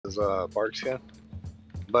his bark skin.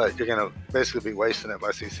 But you're gonna basically be wasting it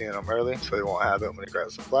by CCing him early, so he won't have it when he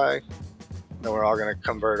grabs the flag. Then we're all gonna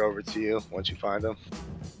convert over to you once you find him.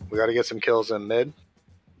 We gotta get some kills in mid.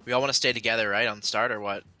 We all want to stay together, right, on start or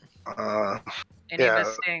what? Any of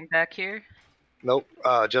us staying back here? Nope.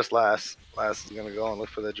 Just last. Last is gonna go and look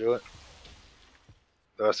for the druid.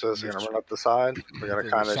 The rest of us are gonna run up the side. We're gonna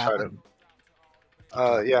kind of try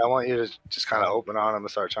to. Yeah, I want you to just kind of open on him and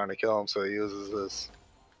start trying to kill him, so he uses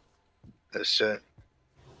this shit.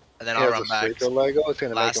 And then I'll run back. Lego. It's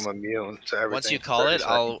gonna make him immune to everything. Once you call it,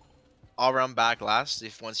 I'll run back last.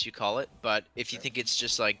 Once you call it, but if you think it's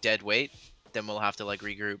just like dead weight, then we'll have to like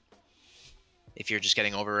regroup. If you're just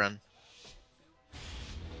getting overrun.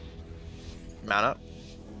 Mount up.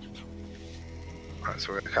 Alright,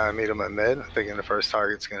 so we're gonna kind of meet him at mid. I'm thinking the first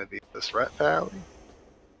target's gonna be this rat valley.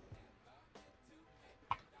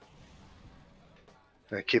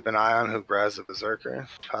 Gonna keep an eye on who grabs the berserker.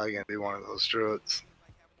 Probably gonna be one of those druids.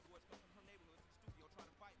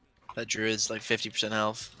 That druid's like 50%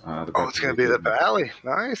 health. Oh, it's gonna be the valley.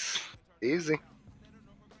 Nice, easy.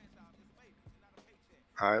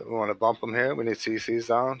 All right, we want to bump him here. We need CCs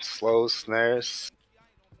down, slows, snares.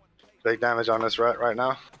 Big damage on this ret right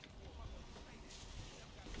now.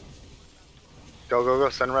 Go, go, go,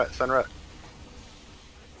 send ret, send ret.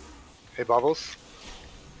 Hey, Bubbles.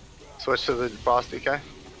 Switch to the boss DK.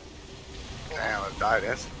 Damn, it died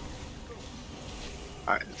instant.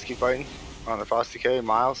 Alright, let's keep fighting. On the Frosty K,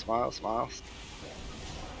 Miles.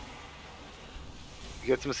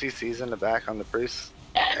 Get some CCs in the back on the priest.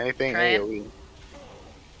 Anything AoE.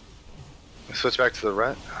 Switch back to the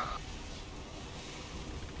rent.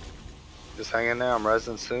 Just hang in there, I'm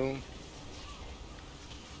resin soon.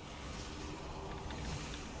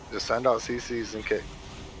 Just send out CCs and kick.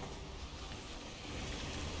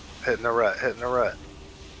 Hitting the ret, hitting the ret.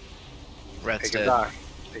 Ret's dead.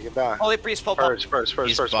 Take it die. Holy priest, pull purge.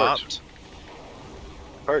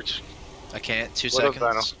 Perch. I can't. 2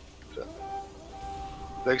 seconds.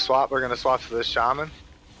 Big swap. We're gonna swap to this shaman.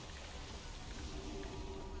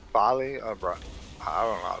 Bali. Oh, bro. I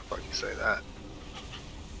don't know how the fuck you say that.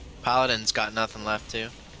 Paladin's got nothing left too.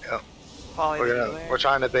 Yep. We're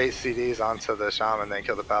trying to bait CDs onto the shaman, then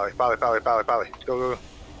kill the Pally. Pally. Go.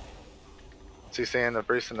 CC in the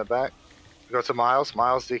priest in the back. Go to Miles.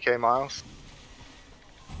 DK Miles.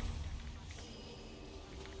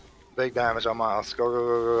 Big damage on Miles.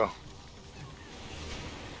 Go.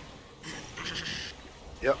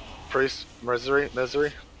 Yep. Priest, misery.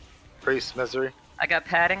 Priest, misery. I got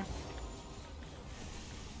padding.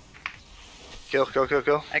 Kill.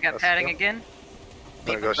 I got padding again.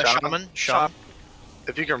 Gonna go shaman.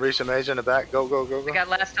 If you can reach the mage in the back, go. I got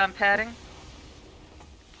last on padding.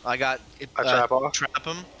 I got trap off. Trap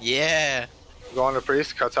him. Yeah. Go on the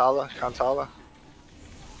priest. Kantala.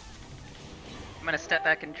 I'm gonna step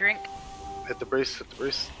back and drink. Hit the priest.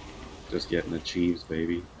 Just getting the Chiefs,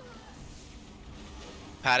 baby.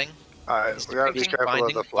 Padding. Alright, we gotta be careful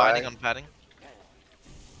of the flag. Binding on padding.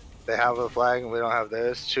 They have a flag and we don't have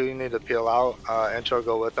theirs. Chew, you need to peel out. Intro,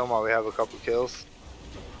 go with them while we have a couple kills.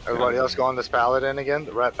 Everybody else go on this paladin again.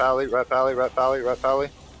 The rat pally.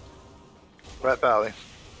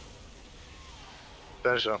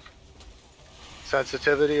 Finish them.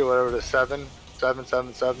 Sensitivity or whatever it is, 7.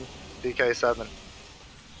 DK 7.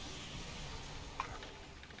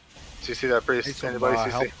 CC that priest. Anybody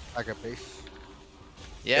CC? I got base.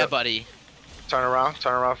 Yeah, yep. Buddy. Turn around.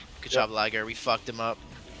 Good job, Liger. We fucked him up.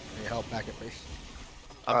 Need help back at base.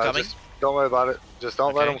 I'm coming. Don't worry about it. Just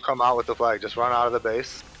don't let them come out with the flag. Just run out of the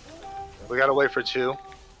base. We gotta wait for Chew.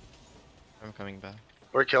 I'm coming back.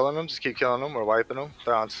 We're killing them. Just keep killing them. We're wiping them.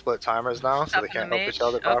 They're on split timers now, so they can't help each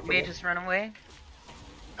other properly. Mage just run away.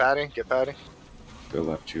 Padding. Get padding. Go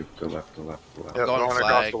left, Chew. Go left. Yep, going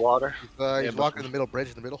across the water. He's walking in the middle, bridge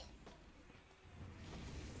in the middle.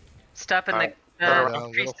 Stopping the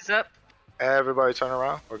priest is up. Everybody turn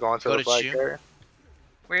around. We're going to the flag carrier.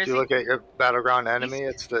 Where is if you look at your battleground enemy,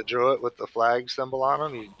 it's the druid with the flag symbol on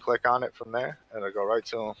him. You can click on it from there, and it'll go right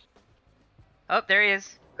to him. Oh, there he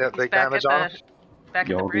is. Yeah, big damage on him.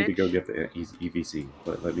 Y'all need to go get the EVC,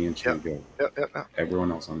 but let me and Chew go. Yep. Everyone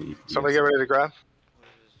else on the EVC. Somebody get ready to grab.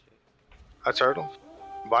 A turtle.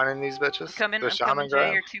 Binding these bitches. I'm coming,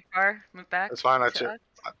 Jay. You're too far. Move back. It's fine. I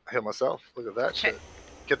hit myself. Look at that shit.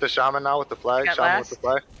 Get the shaman now with the flag. Shaman with the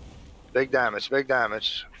flag. Big damage.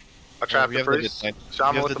 I trapped the priest.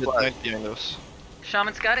 Shaman with the flag.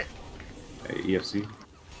 Shaman's got it. Hey, EFC.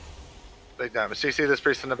 Big damage. CC this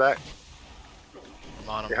priest in the back. I'm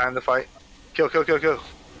on him. Behind the fight. Kill.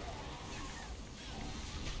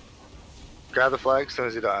 Grab the flag as soon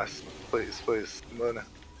as he dies. Please.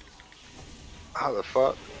 How the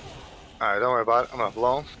fuck? Alright, don't worry about it. I'm gonna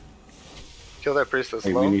blow him. Kill that priest that's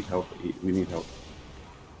Hey, low. we need help. We need help.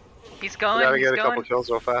 He's We going. gotta He's get a going. couple kills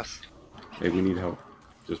real fast. Hey, we need help.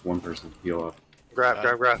 Just one person. Heal up. Grab.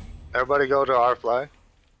 Everybody go to our flag.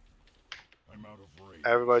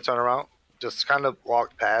 Everybody turn around. Just kind of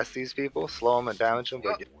walk past these people, slow them and damage them,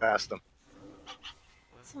 but get past them.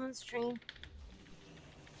 Someone's train.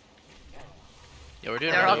 Yeah, we're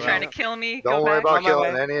doing They're really all well. trying to kill me. Don't Go worry back. about On my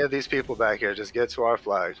killing way. any of these people back here. Just get to our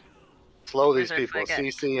flag. Slow Where's these our people. flag at?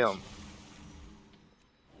 CC them.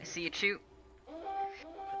 I see you shoot.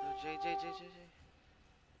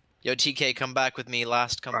 Yo, TK, come back with me.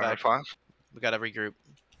 Last, come Alright, back. fine. We gotta regroup.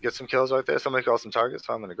 Get some kills right there. Somebody call some targets.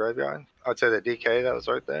 So I'm in the graveyard. I'd say the DK that was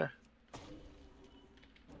right there.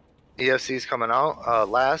 EFC's coming out.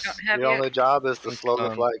 Last, Don't have your you. only job is to It's, slow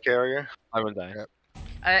the flag carrier. I will die.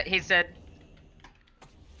 He's dead.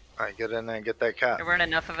 Alright, get in there and get that cap. There weren't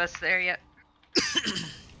enough of us there yet.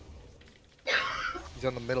 He's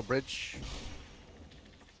on the middle bridge.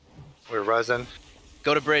 We're resin.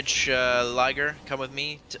 Go to bridge, Liger. Come with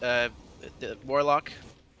me. The Warlock.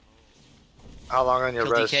 How long on your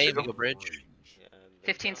Kill res? DK. We go bridge.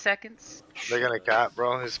 15 seconds. They're gonna cap,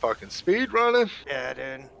 bro. He's fucking speed running. Yeah,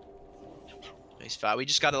 dude. He's fat. We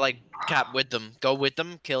just gotta like cap with them. Go with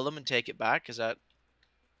them. Kill them and take it back. Is that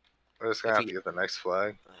We're just gonna If have we- to get the next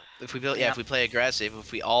flag. if we build? Yeah, Yeah. if we play aggressive.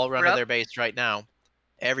 If we all run We're to up. their base right now,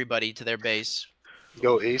 everybody to their base.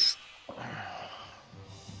 Go east.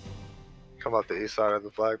 Come up the east side of the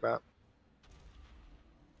flag map.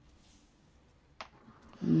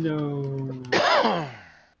 No.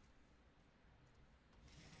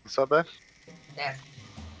 What's up, man?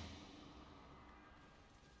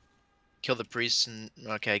 Kill the priests and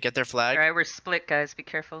okay, get their flag. Alright, we're split, guys. Be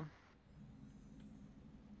careful.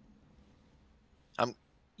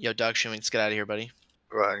 Yo, Doug, let's get out of here, buddy.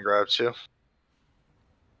 Go ahead and grab you.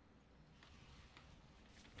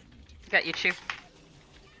 Got you, Chew.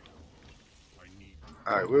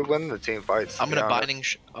 Alright, we're winning the team fights. I'm to gonna be honest. binding.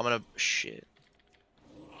 I'm gonna shit.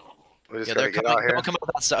 We just Yeah, gotta they're get coming. out here. Don't come out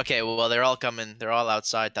that side. Okay, well, they're all coming. They're all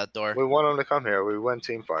outside that door. We want them to come here. We win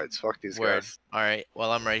team fights. Fuck these Word. guys. All right.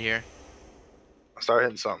 Well, I'm right here. Start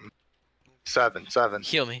hitting something. 7.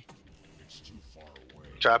 Heal me.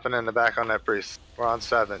 Trapping in the back on that priest. We're on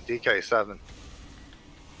 7. DK 7.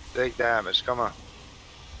 Big damage. Come on.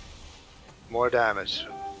 More damage.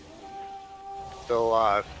 Still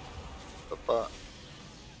alive. The fuck?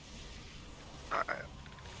 Alright.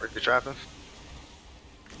 Work your trapping.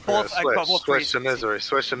 We're Both, gonna both switch priests. to misery.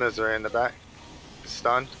 Switch to misery in the back.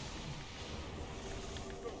 Stunned.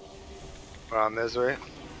 We're on misery.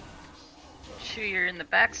 Chew, you're in the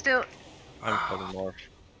back still. I'm coming more.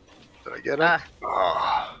 Did I get him?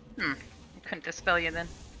 Ah. Oh. Couldn't dispel you then.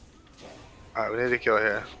 Alright, we need to kill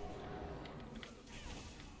here.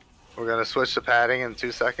 We're gonna switch to padding in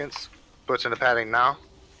 2 seconds. Switching to padding now.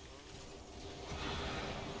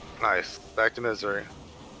 Nice. Back to misery.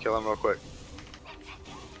 Kill him real quick.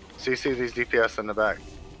 CC these DPS in the back.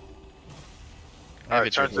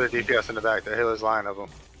 Alright, turn to the DPS in the back. The healer's line of them.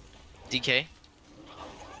 DK.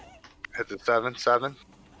 Hit the 7.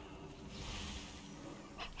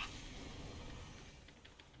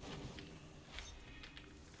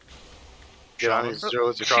 Get on these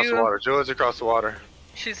druids across the Shoot. water. Druids across the water.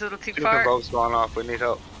 Shew's a little too 2 far. boats going off. We need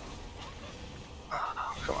help.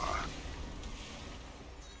 Oh, come on.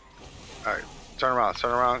 Alright, turn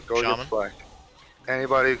around. Go get Shaman. the flag.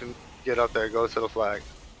 Anybody who can get up there, go to the flag.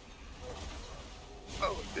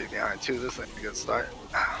 Oh, big behind 2. This ain't a good start.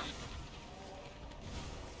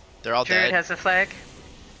 They're all Druid dead. has a flag.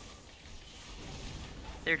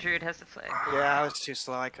 Their druid has a flag. Yeah, I was too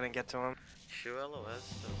slow. I couldn't get to him.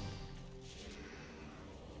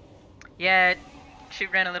 Yeah, she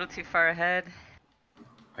ran a little too far ahead.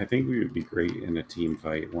 I think we would be great in a team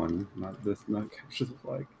fight. Not capture the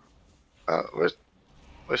flag.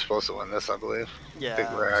 We're supposed to win this, I believe. Yeah, I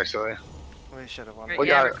think we're actually. we should have won. Right. We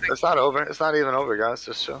Yeah, got we're it. quick. It's not over. It's not even over, guys.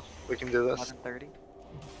 Just chill. We can do this. 11:30.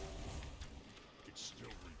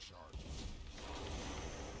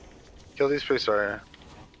 Kill these priests right here.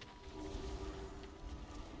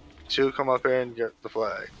 Chew, come up here and get the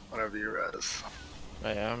flag whenever you res.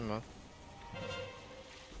 I am.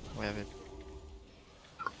 We have it.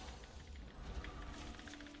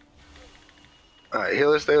 Alright,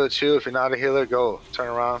 healer stay with Chew. If you're not a healer, go. Turn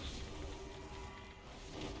around.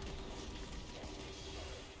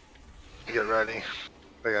 Get ready.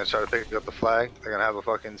 They're gonna try to pick up the flag. They're gonna have a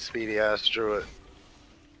fucking speedy ass druid.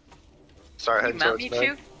 Start Can you heading mount towards me,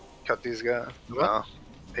 mid. Chew? Cut these guys. What? No.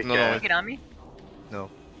 He No, can't. Get on me? No.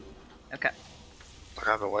 Okay. Fuck,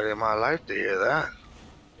 I've been waiting my life to hear that.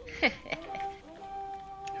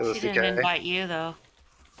 Kill She this didn't DK. invite you though.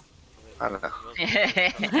 I don't know.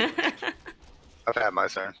 I've had my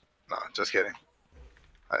turn. No, just kidding.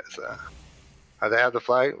 Alright, so, they have the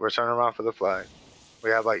flag. We're turning around for the flag. We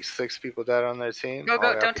have like 6 people dead on their team. Go, All we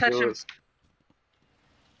have don't to touch do him. is-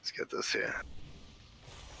 Let's get this here.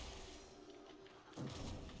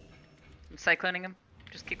 I'm cycloning him.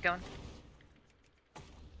 Just keep going.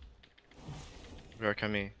 Where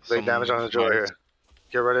can we? Big damage on the drawer here.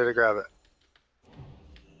 Get ready to grab it.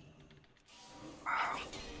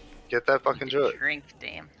 Get that fucking druid. Drink,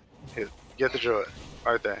 damn. Get the druid.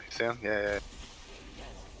 Right there. See him? Yeah.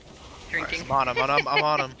 Drinking. I'm on him. I'm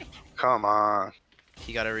on him. Come on.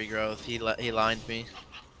 He got a regrowth. He lined me.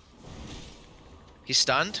 He's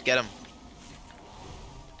stunned. Get him.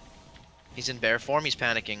 He's in bear form. He's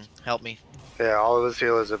panicking. Help me. Yeah, all of his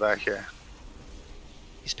healers are back here.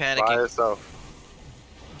 He's By panicking. yourself.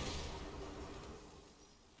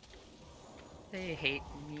 They hate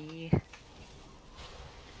me.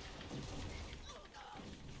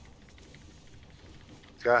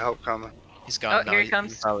 He's got help coming. He's gone. Oh, here he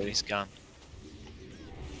comes. He's gone.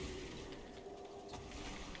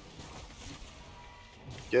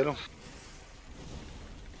 Get him.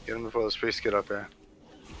 Get him before those priests get up here.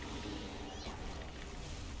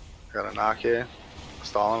 Got a knock here.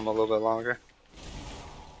 Stalling him a little bit longer.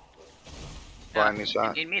 Blinding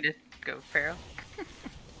shot. You need me to go Pharaoh.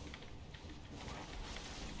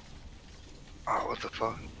 Oh, what the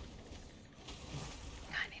fuck?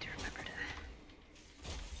 I need to remember to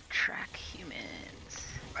track humans.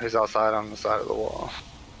 He's outside on the side of the wall.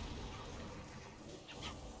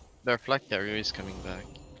 Their flag carrier is coming back.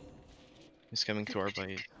 He's coming to our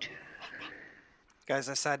base. Guys,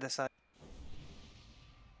 this side, this side.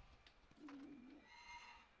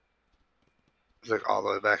 He's like all the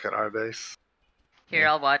way back at our base. Here,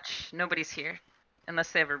 I'll watch. Nobody's here.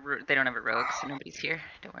 Unless they have they don't have a rogue, so nobody's here.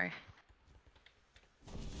 Don't worry.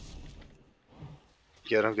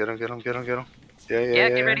 Get him. Yeah.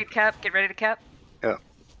 Get ready to cap. Get ready to cap. Yeah.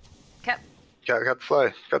 Cap. Got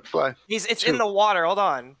the flag. It's in the water. Hold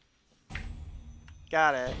on.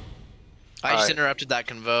 Got it. I just Alright. interrupted that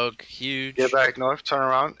convoke. Huge. Get back north. Turn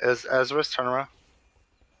around. Ezra's, turn around.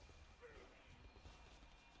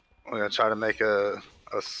 We're gonna try to make a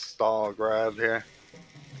stall grab here.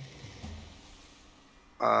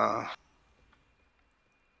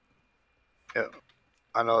 Yeah.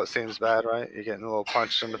 I know it seems bad, right? You're getting a little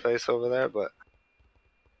punched in the face over there, but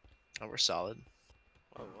Oh, we're solid.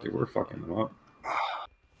 Dude, we're fucking them up.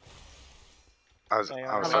 I was How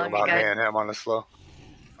thinking long about you got? me and him on the slow.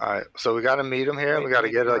 Alright, so we gotta meet him here. Wait, We gotta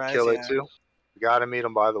wait, get a rise, killer yeah. too. We gotta meet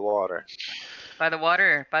him by the water. By the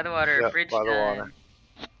water. By the water. Yeah, Bridge by the time. water.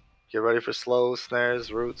 Get ready for slow,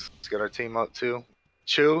 snares, roots. Let's get our team up too.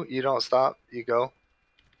 Chew, you don't stop. You go.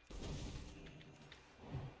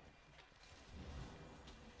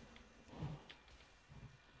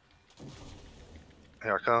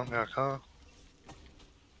 Here I come.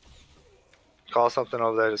 Call something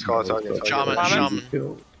over there. Just call a target. Shaman, Shaman.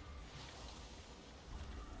 shaman.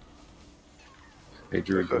 Hey,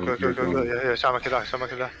 Druid, Go. Yeah, Shaman can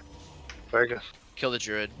die. Very good. Kill the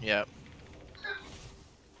druid. Yeah.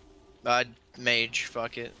 Mage.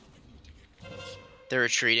 Fuck it. They're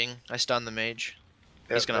retreating. I stunned the mage.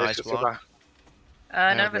 He's gonna ice block.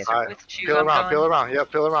 None of us are Alright, with you. Peel I'm around, going. peel around.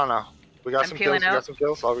 Yep, peel around now. We got I'm some peeling kills. We got out. some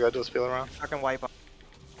kills. All we gotta do is peel around. Fucking wipe up.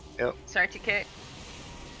 Sorry, TK.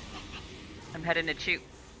 I'm heading to shoot.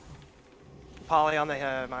 Poly on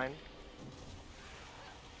the mine.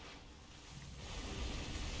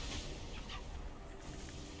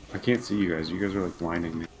 I can't see you guys. You guys are like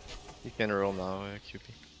blinding me. You can roll now, QP.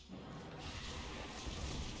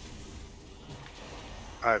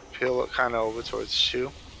 Alright, peel kind of over towards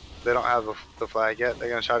Shu. They don't have the flag yet. They're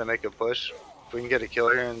gonna try to make a push. If we can get a kill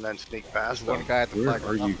here and then sneak past One them. guy at the Where flag.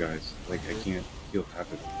 are you guys? Like, I can't feel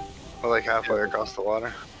half of it. We're like halfway across the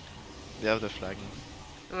water. They have the flag.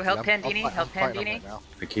 Ooh, help Yeah, I'm Pandini. fighting- Help I'm fighting him Pandini. right now.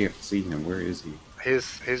 I can't see him. Where is he?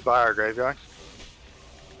 He's by our graveyard.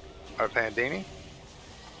 Our Pandini.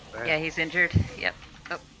 Yeah, he's injured. Yep.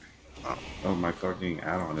 Oh, my fucking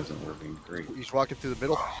add-on isn't working. Great. He's walking through the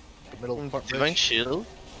middle. The middle front Divine bridge. shield?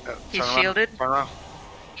 Yeah, He's turn around, shielded. Turn around.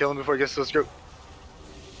 Kill him before he gets to this group.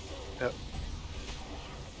 There's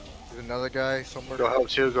another guy somewhere. Go help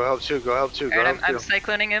Chu. Alright, I'm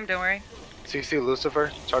cycloning him. Don't worry. CC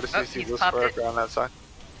Lucifer. Try to Oh, CC he's Lucifer popped it. around that side.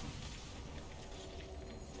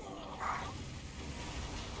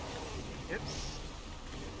 Oops.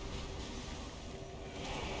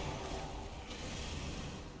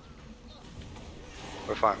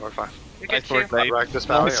 We're fine. You're good, Nice work, Chu. mate. Wreck this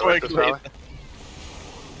valley. Nice Wreck work, this mate. valley.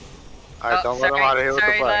 Alright, Oh, don't let him sorry, out of here with the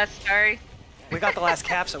sorry, flag. Les, sorry. We got the last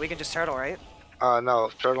cap, so we can just turtle, right? No,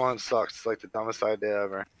 turtling sucks. It's like the dumbest idea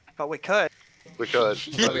ever. But we could. We could.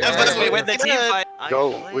 Unless we win the team fight.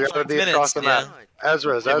 Go. We gotta be across the map.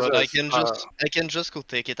 Ezra's. Yeah, but I can just go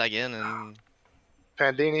take it again and.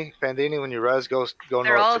 Pandini, when you res, go They're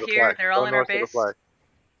north all to the here. flag. They're all Go in our north to the base. flag.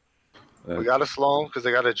 We gotta slow him because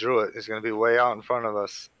they got a druid. He's gonna be way out in front of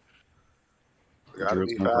us. We gotta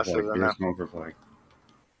be faster than that. Going for flag.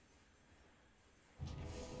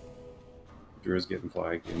 Druid's getting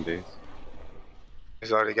flag in base.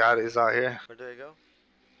 He's already got it. He's out here. Where do they go?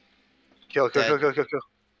 Kill.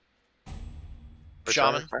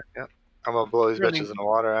 Shaman. Yeah. I'm gonna blow these Running. bitches in the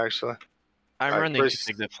water, actually. I'm Alright, running first- to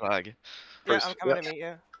take the flag. Yeah, First- I'm coming yeah. to meet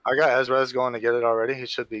you. I got Ezra's going to get it already. He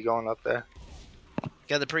should be going up there.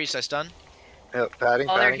 Got the priest. I stun. Yep, padding,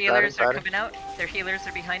 All their padding, healers are padding. coming out. Their healers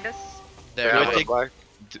are behind us. There. Do I Yeah, take- flag.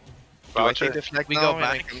 Do I Voucher. take the flag We now go and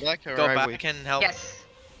I back. come back, or Go I back wait? and help. Yes.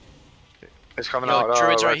 He's coming Yo, out.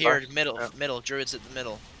 druids right side. here, middle, Yeah. middle. Druids at the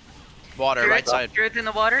middle. Water, Druids, right side. Druids in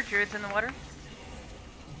the water. Druids in the water.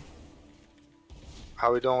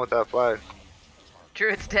 How we doing with that flag?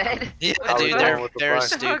 Druid's dead. Yeah, What the dude, fuck? they're With the they're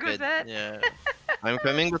flag. What the fuck was stupid. that? Yeah. I'm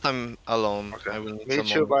coming, but I'm alone. Okay. I will need Meet you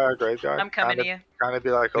someone. by our graveyard. I'm coming to you. Kind of be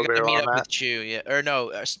like We over gotta here meet on up that. with Chew. Yeah, or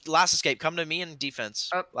no, last escape. Come to me in defense.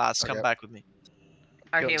 Oh. Last, come Okay. back with me.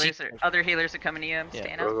 Our Yo, healers are. Other healers are coming to you. I'm Yeah.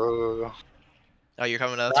 staying Go, out. go. Oh, you're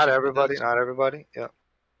coming to us. Not everybody. Not everybody. Yeah.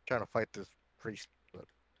 Trying to fight this priest. But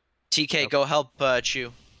TK, go help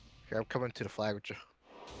Chew. here, I'm coming to the flag with you.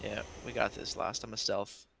 Yeah, we got this. Last, I'm a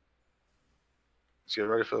stealth. Let's get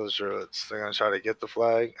ready for those druids. They're gonna try to get the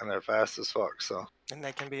flag, and they're fast as fuck. So And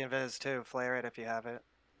they can be invis too. Flare it if you have it.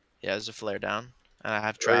 Yeah, there's a flare down. And I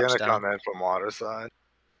have they're traps gonna down. come in from water side.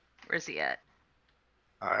 Where's he at?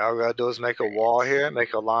 All right, all we gotta do is make a wall here,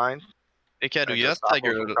 make a line. Okay, do and you have just stop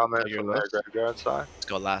tiger, them from coming tiger from their left? graveyard side. Let's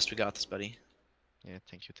go last. We got this, buddy. Yeah,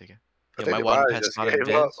 thank you, Tiger. I Yeah, think my if one I pet's just not gave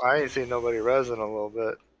invis. up. I ain't seen nobody res in a little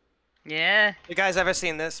bit. Yeah. You guys ever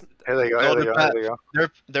seen this? Here they go. No, Here they the go. Here they go.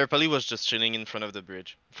 Their pally was just chilling in front of the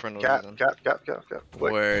bridge for no Cap, reason. cap.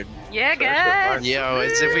 Wait, Word. Yeah, Sure, sure, guys. fine. Yo,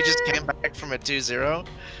 as if we just came back from a 2-0.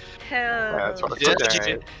 Hell. Yeah, that's what Yeah, it's did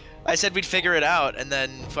you- I said we'd figure it out and then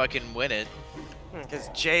fucking win it. Because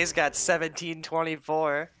Jay's got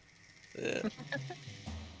 1724. Yeah.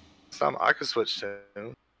 Some I could switch to. Yeah,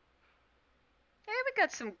 we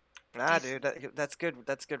got some. Nah, dude, that's good.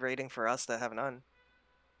 That's good rating for us that have none.